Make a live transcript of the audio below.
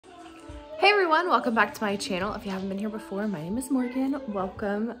Hey everyone, welcome back to my channel. If you haven't been here before, my name is Morgan.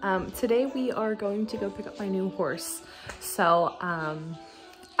 Welcome. Today we are going to go pick up my new horse. So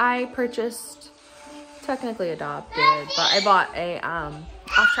I purchased, technically adopted, but I bought a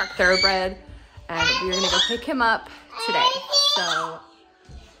off-track thoroughbred and we're gonna go pick him up today. So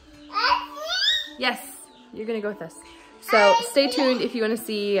yes, you're gonna go with us. So stay tuned if you want to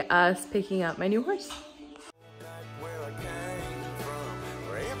see us picking up my new horse.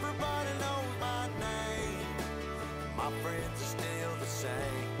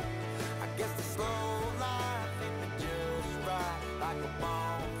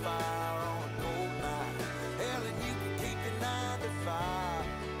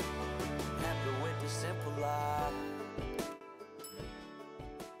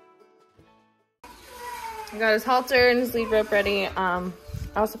 I got his halter and his lead rope ready. I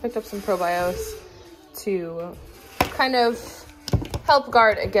also picked up some probios to kind of help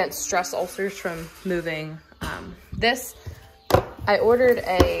guard against stress ulcers from moving. I ordered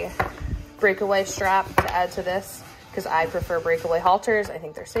a breakaway strap to add to this because I prefer breakaway halters. I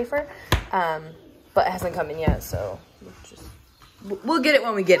think they're safer, but it hasn't come in yet, so we'll get it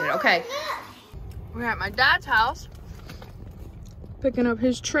when we get it, okay? We're at my dad's house, picking up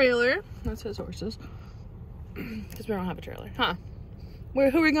his trailer. That's his horses. Because we don't have a trailer, huh? Who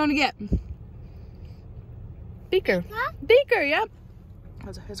are we going to get? Beaker. Huh? Beaker, yep.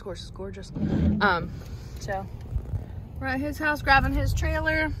 His horse is gorgeous. So we're at his house grabbing his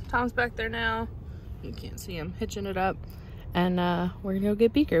trailer. Tom's back there now. You can't see him hitching it up. And we're gonna go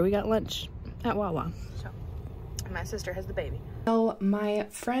get Beaker. We got lunch at Wawa. So, and my sister has the baby. So my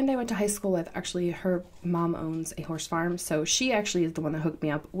friend I went to high school with, actually her mom owns a horse farm, so she actually is the one that hooked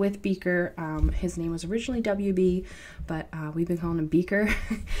me up with Beaker. His name was originally WB, but we've been calling him Beaker.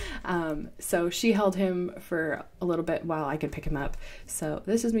 So she held him for a little bit while I could pick him up. So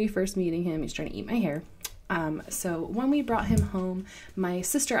this is me first meeting him. He's trying to eat my hair. So when we brought him home, my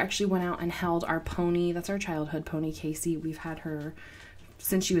sister actually went out and held our pony. That's our childhood pony, Casey. We've had her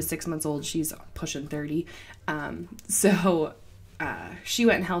since she was 6 months old. She's pushing 30. She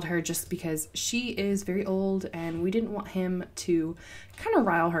went and held her just because she is very old and we didn't want him to kind of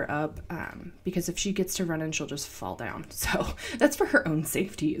rile her up, because if she gets to running, she'll just fall down. So that's for her own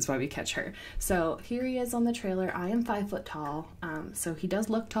safety is why we catch her. So here he is on the trailer. I am 5 foot tall. So he does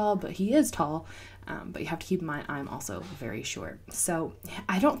look tall, but he is tall. But you have to keep in mind, I'm also very short. So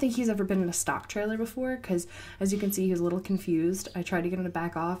I don't think he's ever been in a stock trailer before, because as you can see, he was a little confused. I tried to get him to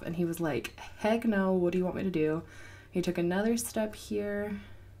back off and he was like, heck no, what do you want me to do? He took another step here,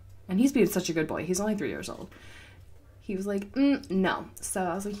 and he's being such a good boy. He's only 3 years old. He was like, no. So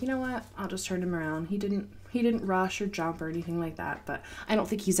I was like, you know what? I'll just turn him around. He didn't rush or jump or anything like that, but I don't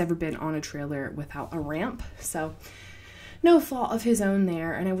think he's ever been on a trailer without a ramp. So no fault of his own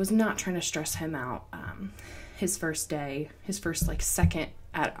there, and I was not trying to stress him out. His first day, his first second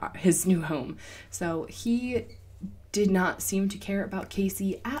at his new home. So he did not seem to care about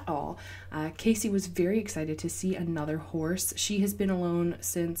Casey at all. Casey was very excited to see another horse. She has been alone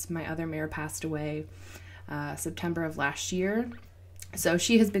since my other mare passed away September of last year. So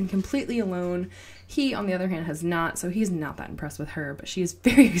she has been completely alone. He, on the other hand, has not, so he's not that impressed with her, but she is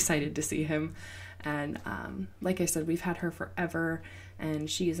very excited to see him. And like I said, we've had her forever, and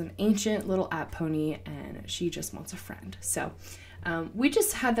she is an ancient little app pony, and she just wants a friend. So we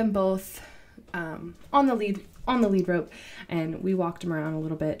just had them both on the lead rope, and we walked him around a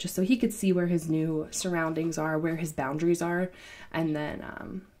little bit just so he could see where his new surroundings are, where his boundaries are, and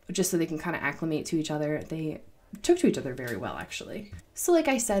then just so they can kind of acclimate to each other. They took to each other very well, actually. So like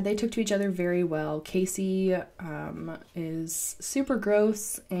I said, they took to each other very well. Casey is super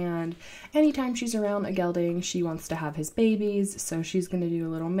gross, and anytime she's around a gelding, she wants to have his babies, so she's going to do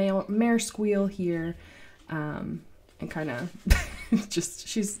a little mare squeal here, and kind of just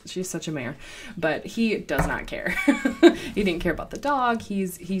she's such a mare, but he does not care. He didn't care about the dog.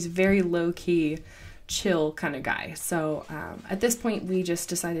 He's very low-key, chill kind of guy. So at this point we just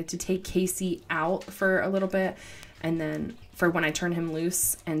decided to take Casey out for a little bit, and then for when I turn him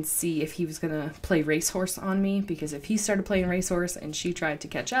loose, and see if he was gonna play racehorse on me, because if he started playing racehorse and she tried to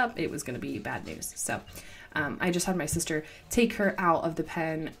catch up, it was gonna be bad news. So I just had my sister take her out of the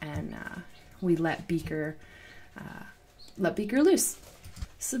pen, and we let Beaker loose.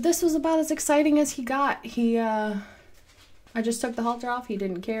 So this was about as exciting as he got. I just took the halter off. He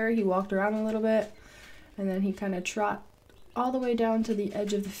didn't care. He walked around a little bit, and then he kind of trot all the way down to the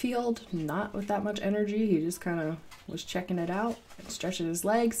edge of the field, not with that much energy. He just kind of was checking it out and stretching his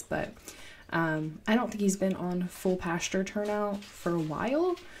legs, but I don't think he's been on full pasture turnout for a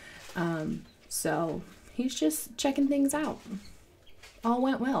while, so he's just checking things out. all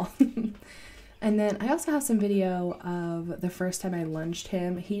went well. And then I also have some video of the first time I lunged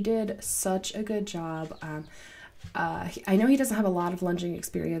him. He did such a good job. I know he doesn't have a lot of lunging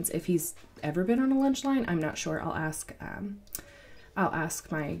experience. If he's ever been on a lunge line, I'm not sure. I'll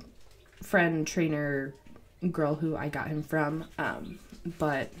ask my friend trainer girl who I got him from.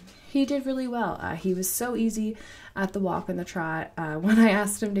 But he did really well. He was so easy at the walk and the trot. When I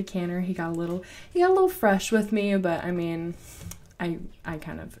asked him to canter, he got a little fresh with me, but I mean, I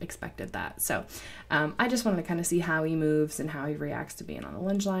kind of expected that. So I just wanted to kind of see how he moves and how he reacts to being on the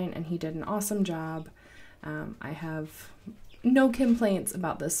lunge line, and he did an awesome job. I have no complaints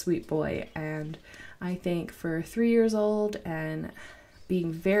about this sweet boy, and I think for 3 years old and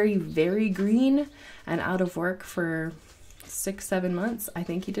being very, very green and out of work for 6-7 months, I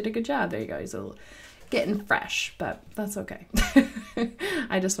think he did a good job. There you go. He's getting fresh, but that's okay.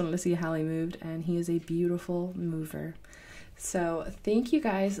 I just wanted to see how he moved, and he is a beautiful mover. So thank you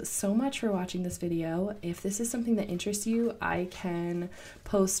guys so much for watching this video. If this is something that interests you, I can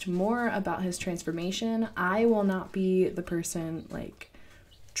post more about his transformation. I will not be the person like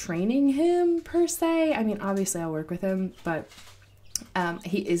training him per se. I mean, obviously I'll work with him, but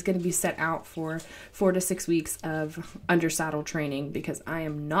he is going to be sent out for 4 to 6 weeks of under saddle training, because I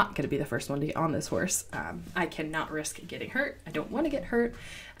am not going to be the first one to get on this horse. I cannot risk getting hurt. I don't want to get hurt,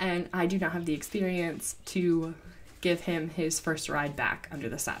 and I do not have the experience to give him his first ride back under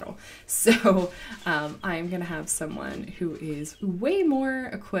the saddle. So I'm going to have someone who is way more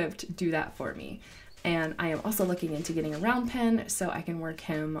equipped do that for me. And I am also looking into getting a round pen so I can work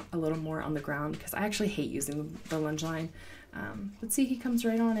him a little more on the ground, because I actually hate using the lunge line. But see, he comes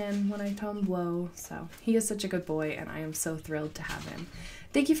right on in when I tell him blow. So he is such a good boy, and I am so thrilled to have him.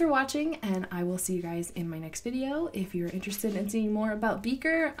 Thank you for watching, and I will see you guys in my next video. If you're interested in seeing more about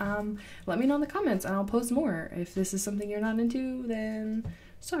Beaker, let me know in the comments and I'll post more. If this is something you're not into, then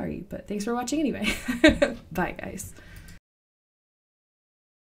sorry, but thanks for watching anyway. Bye, guys.